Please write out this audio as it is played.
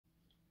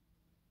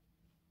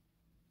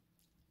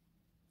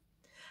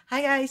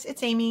Hi guys,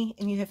 it's Amy,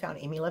 and you have found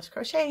Amy Loves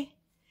Crochet.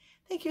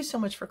 Thank you so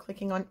much for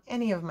clicking on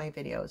any of my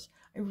videos.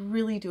 I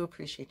really do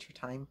appreciate your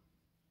time.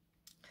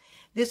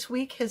 This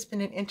week has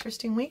been an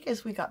interesting week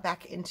as we got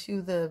back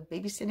into the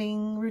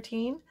babysitting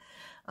routine.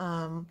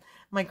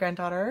 My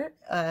granddaughter,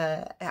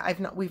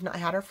 we've not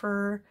had her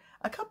for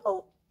I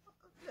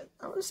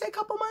would say a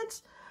couple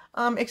months,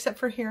 except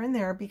for here and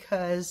there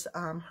because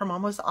her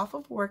mom was off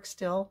of work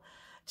still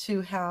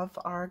to have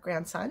our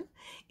grandson,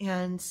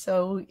 and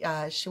so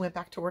she went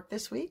back to work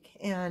this week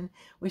and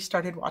we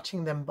started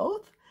watching them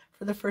both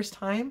for the first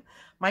time.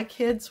 My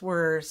kids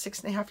were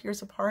 6.5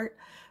 years apart,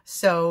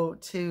 so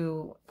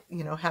to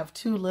have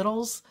two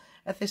littles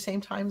at the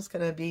same time is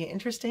going to be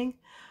interesting,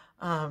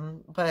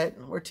 but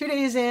we're 2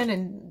 days in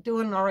and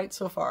doing all right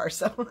so far.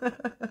 So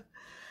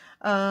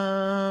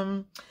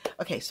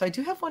okay, so I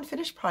do have one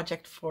finished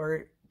project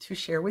to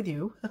share with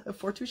you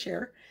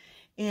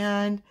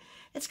and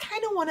it's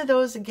kind of one of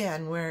those,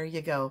 again, where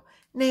you go,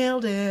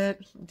 nailed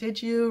it.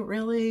 Did you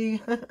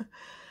really?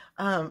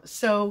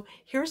 So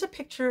here's a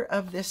picture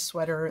of this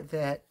sweater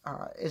that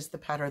is the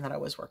pattern that I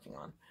was working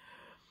on.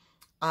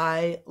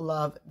 I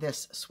love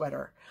this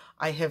sweater.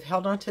 I have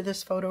held on to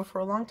this photo for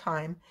a long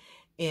time,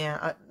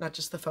 and not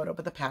just the photo,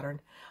 but the pattern,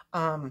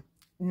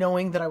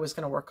 knowing that I was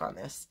going to work on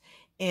this.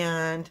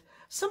 And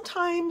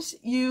sometimes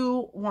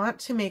you want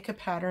to make a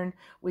pattern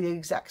with the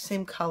exact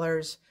same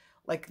colors,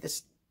 like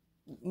this,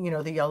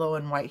 the yellow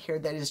and white here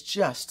that is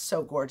just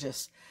so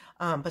gorgeous.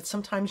 But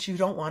sometimes you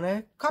don't want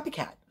to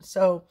copycat.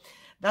 So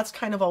that's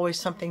kind of always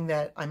something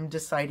that I'm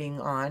deciding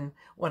on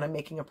when I'm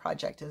making a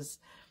project is,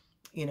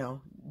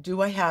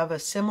 do I have a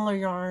similar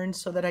yarn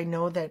so that I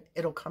know that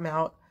it'll come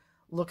out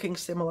looking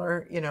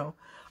similar,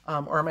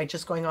 or am I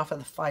just going off of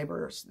the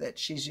fibers that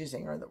she's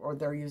using or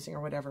they're using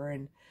or whatever.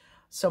 And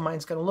so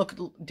mine's going to look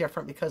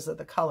different because of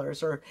the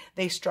colors, or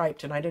they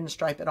striped and I didn't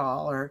stripe at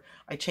all, or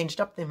I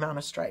changed up the amount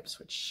of stripes,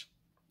 which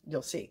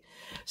you'll see.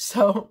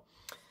 So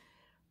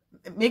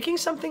making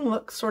something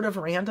look sort of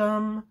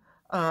random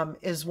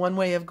is one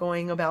way of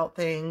going about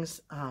things,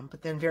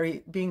 but then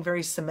being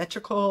very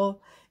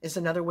symmetrical is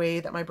another way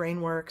that my brain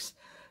works.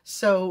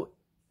 So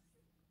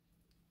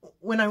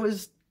when I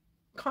was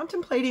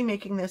contemplating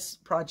making this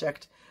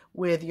project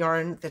with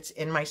yarn that's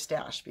in my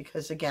stash,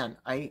 because again,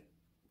 I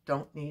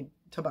don't need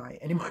to buy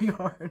any more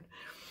yarn.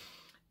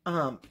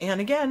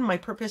 And again, my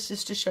purpose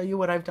is to show you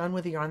what I've done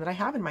with the yarn that I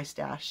have in my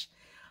stash.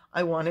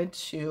 I wanted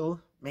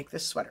to make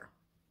this sweater.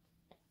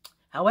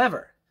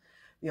 However,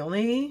 the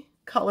only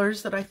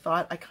colors that I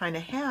thought I kind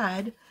of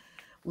had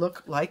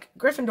look like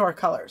Gryffindor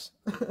colors.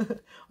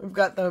 We've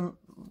got the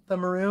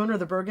maroon or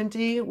the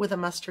burgundy with a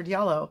mustard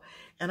yellow,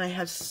 and I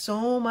have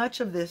so much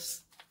of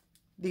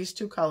these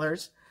two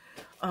colors,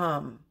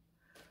 but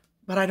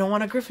I don't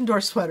want a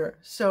Gryffindor sweater.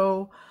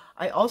 So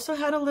I also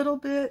had a little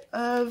bit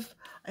of,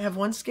 I have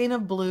one skein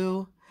of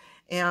blue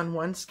and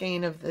one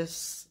skein of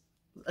this,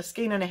 a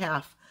skein and a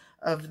half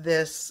of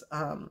this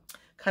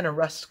kind of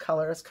rust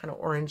color. It's kind of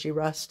orangey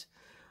rust.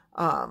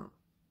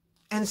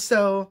 And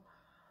so,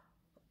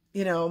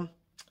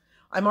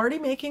 I'm already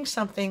making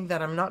something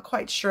that I'm not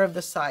quite sure of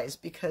the size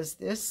because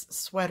this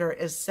sweater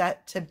is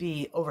set to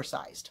be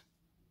oversized.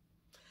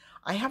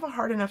 I have a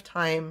hard enough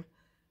time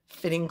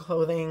fitting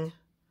clothing.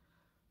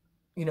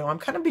 I'm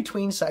kind of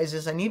between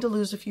sizes. I need to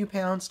lose a few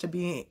pounds to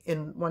be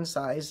in one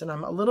size, and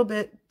I'm a little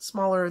bit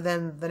smaller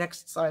than the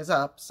next size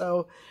up.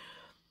 So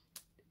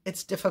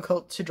it's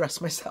difficult to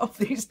dress myself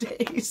these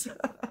days.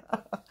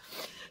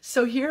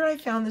 So here I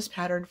found this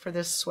pattern for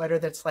this sweater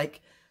that's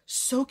like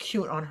so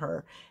cute on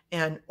her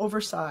and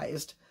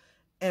oversized.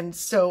 And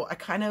so I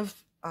kind of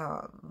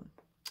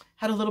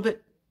had a little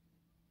bit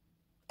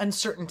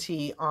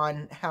uncertainty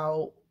on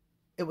how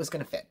it was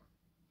going to fit.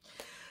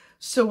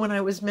 So when I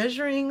was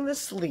measuring the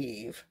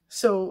sleeve,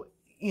 so,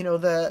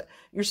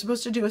 you're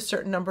supposed to do a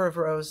certain number of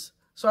rows.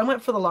 So I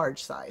went for the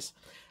large size.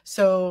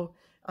 So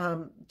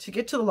to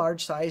get to the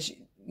large size,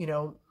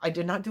 I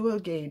did not do a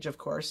gauge, of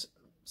course.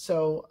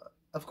 So,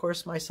 of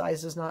course, my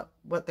size is not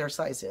what their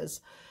size is.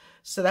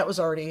 So that was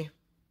already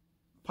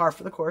par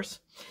for the course.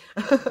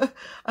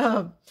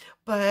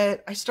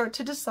 But I start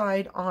to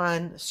decide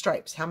on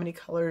stripes. How many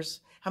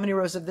colors, how many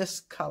rows of this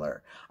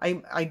color?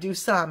 I do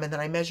some, and then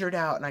I measure it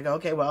out, and I go,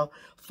 okay, well,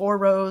 4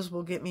 rows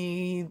will get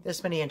me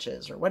this many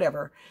inches or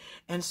whatever.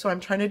 And so I'm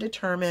trying to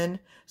determine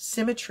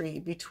symmetry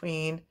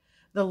between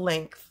the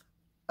length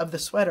of the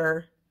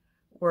sweater,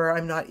 where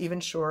I'm not even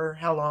sure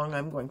how long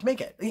I'm going to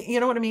make it. You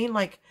know what I mean?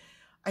 Like,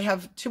 I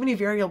have too many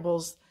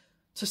variables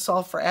to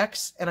solve for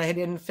X, and I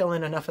didn't fill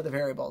in enough of the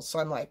variables. So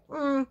I'm like,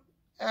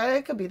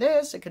 it could be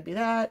this, it could be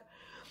that.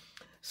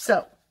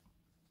 So,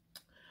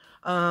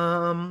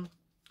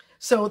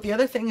 so the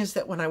other thing is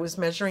that when I was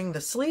measuring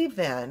the sleeve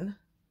then,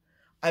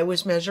 I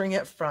was measuring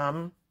it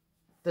from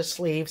the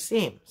sleeve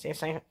seam. See what I'm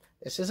saying?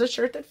 This is a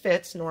shirt that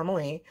fits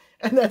normally,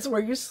 and that's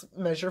where you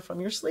measure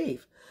from your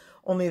sleeve.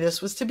 Only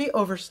this was to be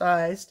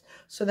oversized.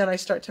 So then I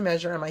start to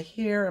measure, am I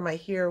here? Am I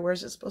here?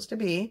 Where's it supposed to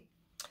be?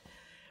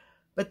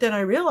 But then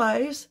I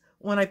realize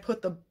when I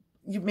put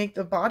you make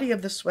the body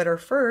of the sweater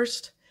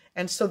first,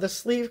 And so the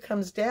sleeve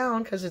comes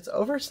down because it's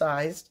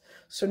oversized.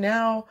 So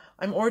now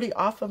I'm already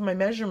off of my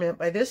measurement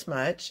by this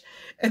much.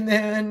 And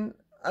then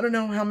I don't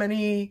know how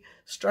many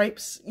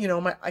stripes, you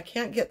know, I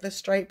can't get the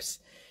stripes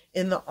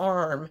in the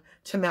arm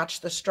to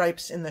match the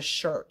stripes in the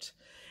shirt.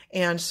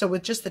 And so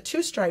with just the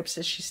 2 stripes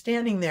as she's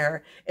standing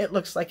there, it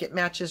looks like it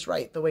matches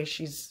right the way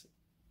she's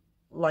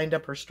lined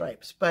up her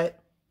stripes. But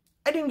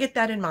I didn't get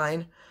that in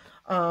mind.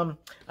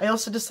 I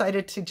also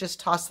decided to just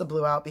toss the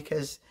blue out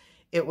because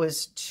it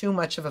was too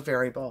much of a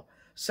variable.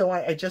 So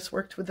I just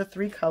worked with the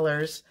 3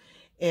 colors,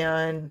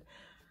 and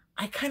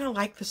I kind of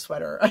like the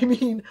sweater. I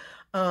mean,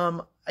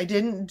 I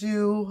didn't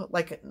do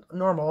like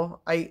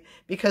normal.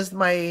 Because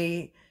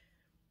my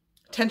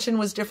tension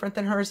was different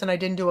than hers and I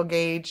didn't do a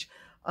gauge.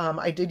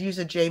 I did use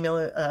a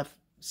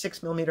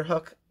 6mm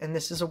hook, and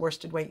this is a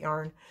worsted weight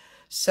yarn.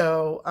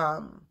 So,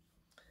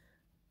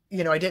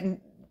 you know, I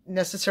didn't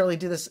necessarily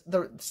do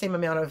the same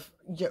amount of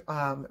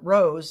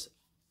rows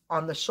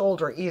on the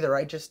shoulder either.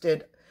 I just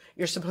did,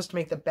 you're supposed to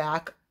make the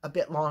back a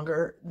bit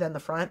longer than the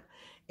front,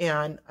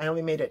 and I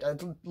only made it a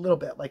little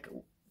bit like,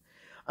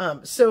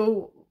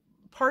 so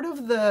part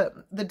of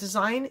the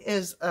design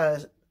is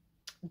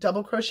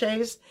double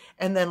crochets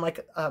and then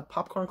like a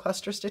popcorn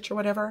cluster stitch or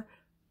whatever.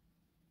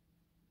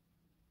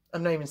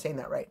 I'm not even saying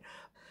that right.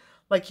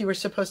 Like you were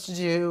supposed to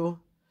do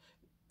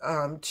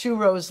 2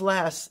 rows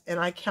less, and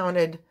I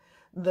counted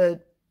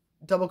the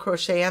double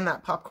crochet and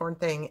that popcorn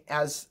thing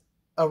as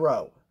a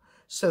row.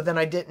 So then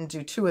I didn't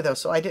do 2 of those.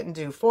 So I didn't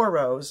do 4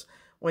 rows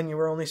when you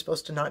were only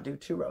supposed to not do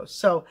 2 rows.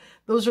 So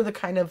those are the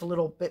kind of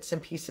little bits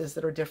and pieces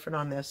that are different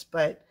on this,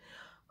 but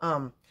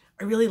I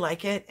really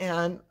like it,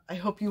 and I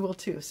hope you will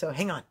too. So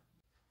hang on.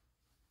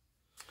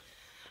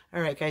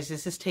 All right, guys,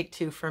 this is take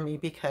 2 for me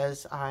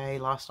because I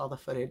lost all the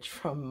footage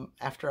from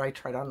after I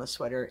tried on the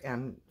sweater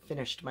and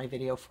finished my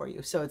video for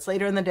you. So it's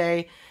later in the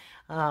day,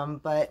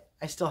 but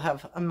I still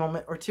have a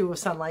moment or 2 of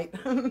sunlight.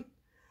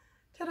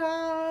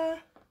 Ta-da!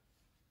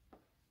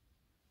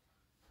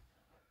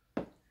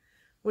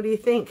 What do you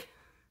think?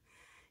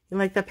 You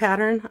like the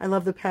pattern? I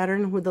love the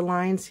pattern with the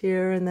lines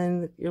here and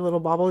then your little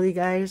bobbly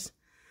guys.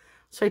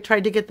 So I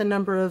tried to get the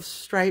number of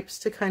stripes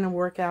to kind of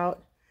work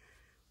out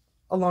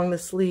along the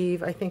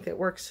sleeve. I think it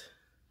works.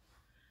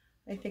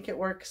 I think it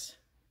works.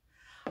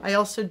 I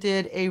also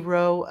did a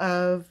row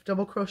of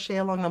double crochet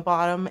along the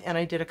bottom, and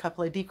I did a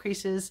couple of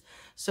decreases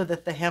so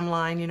that the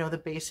hemline, you know, the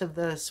base of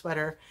the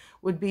sweater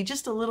would be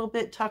just a little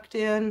bit tucked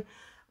in.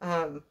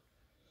 So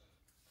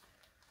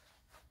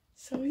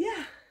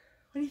yeah,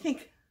 what do you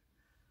think?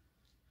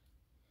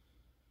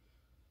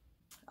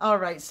 All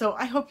right, so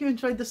I hope you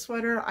enjoyed the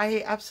sweater.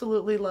 I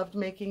absolutely loved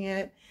making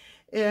it.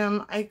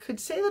 I could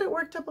say that it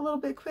worked up a little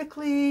bit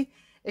quickly,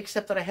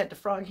 except that I had to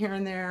frog here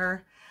and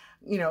there.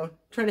 You know,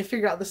 trying to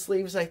figure out the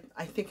sleeves. I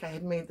think I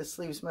had made the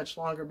sleeves much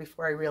longer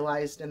before I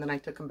realized, and then I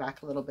took them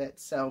back a little bit.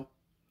 So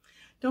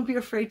don't be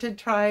afraid to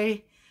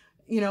try,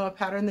 you know, a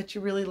pattern that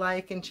you really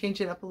like and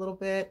change it up a little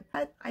bit.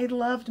 I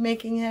loved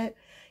making it.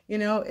 You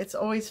know, it's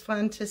always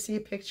fun to see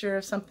a picture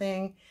of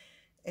something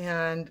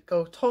and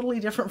go totally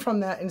different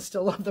from that and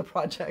still love the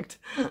project.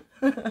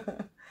 All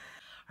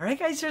right,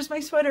 guys, here's my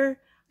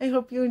sweater. I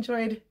hope you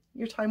enjoyed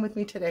your time with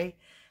me today.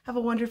 Have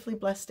a wonderfully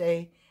blessed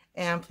day,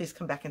 and please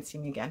come back and see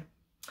me again.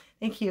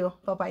 Thank you.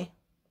 Bye-bye.